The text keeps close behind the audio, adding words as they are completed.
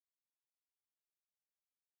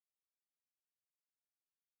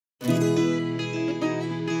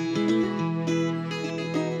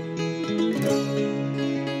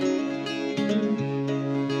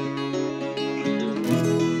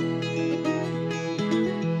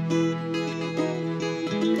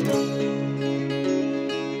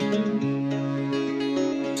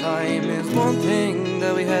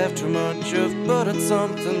have too much of, but it's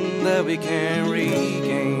something that we can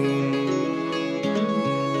regain.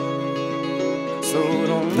 So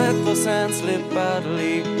don't let those hands slip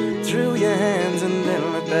badly through your hands and then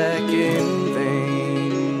look back in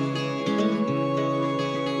vain.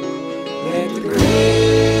 Let the great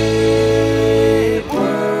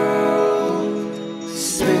world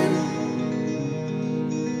spin.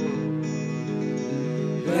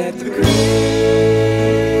 Let the great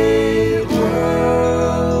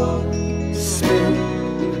world spin.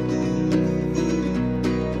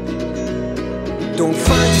 Don't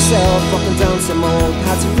find yourself walking down some old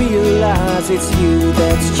path to realize it's you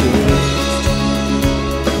that's changed.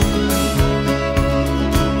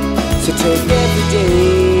 So take every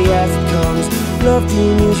day as it comes, love the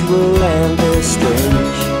unusual and the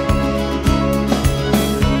strange.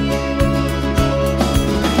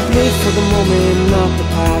 Live for the moment, not the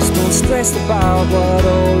past. Don't stress about what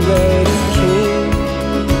already came.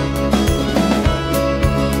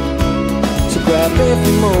 So grab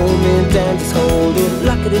every moment and just hold it,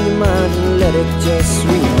 lock it in your mind and let it just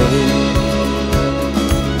remain.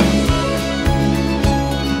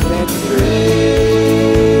 Let the great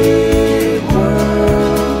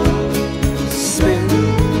world spin.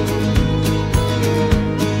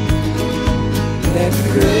 Let the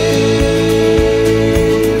great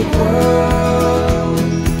world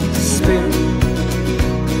spin.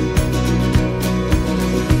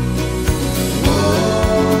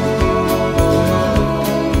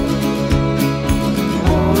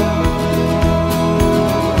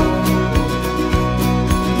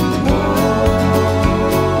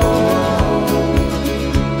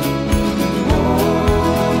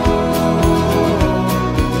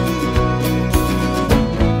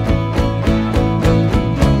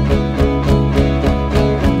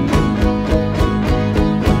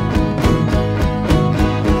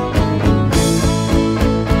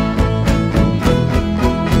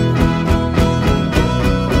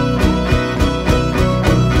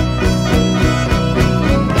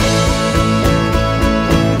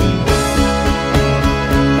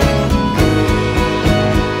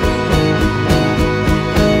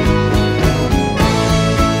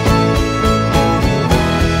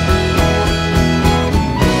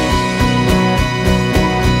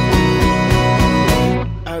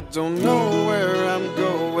 Don't know where I'm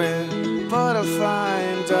going, but I'll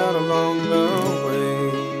find out along the way.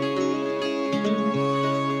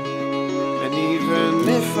 And even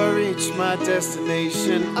if I reach my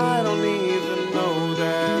destination, I don't even know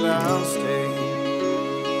that I'll stay.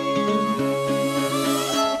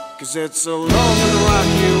 'Cause it's a long and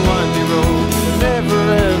rocky, windy road that never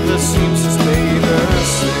ever seems to stay the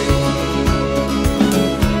same.